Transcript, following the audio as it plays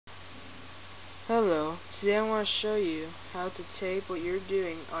Hello, today I want to show you how to tape what you're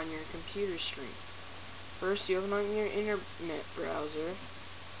doing on your computer screen. First, you open on your internet browser.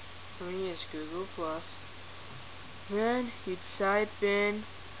 I'm going to use Google+. Then you type in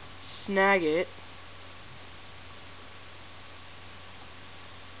snagit.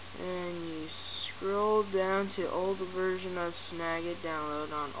 And you scroll down to old version of snagit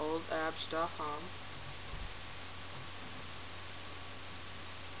download on oldapps.com.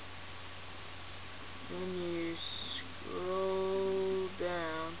 Then you scroll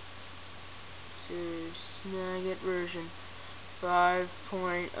down to snagit version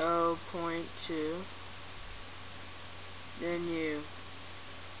 5.0.2. Then you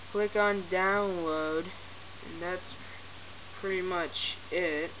click on download, and that's pretty much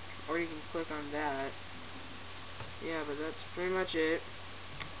it. Or you can click on that. Yeah, but that's pretty much it.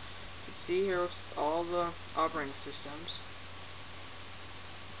 You can see here with all the operating systems.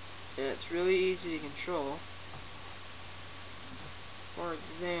 It's really easy to control. For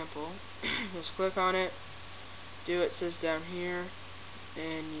example, just click on it, do what it says down here,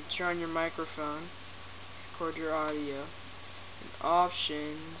 and you turn on your microphone, record your audio, and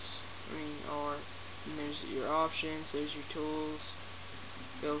options, and there's your options, there's your tools,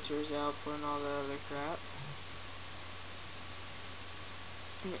 filters, output, and all that other crap.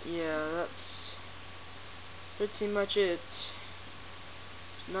 Yeah, that's pretty much it.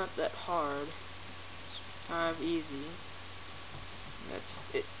 It's not that hard. It's kind of easy. That's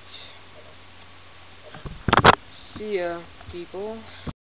it. See ya, people.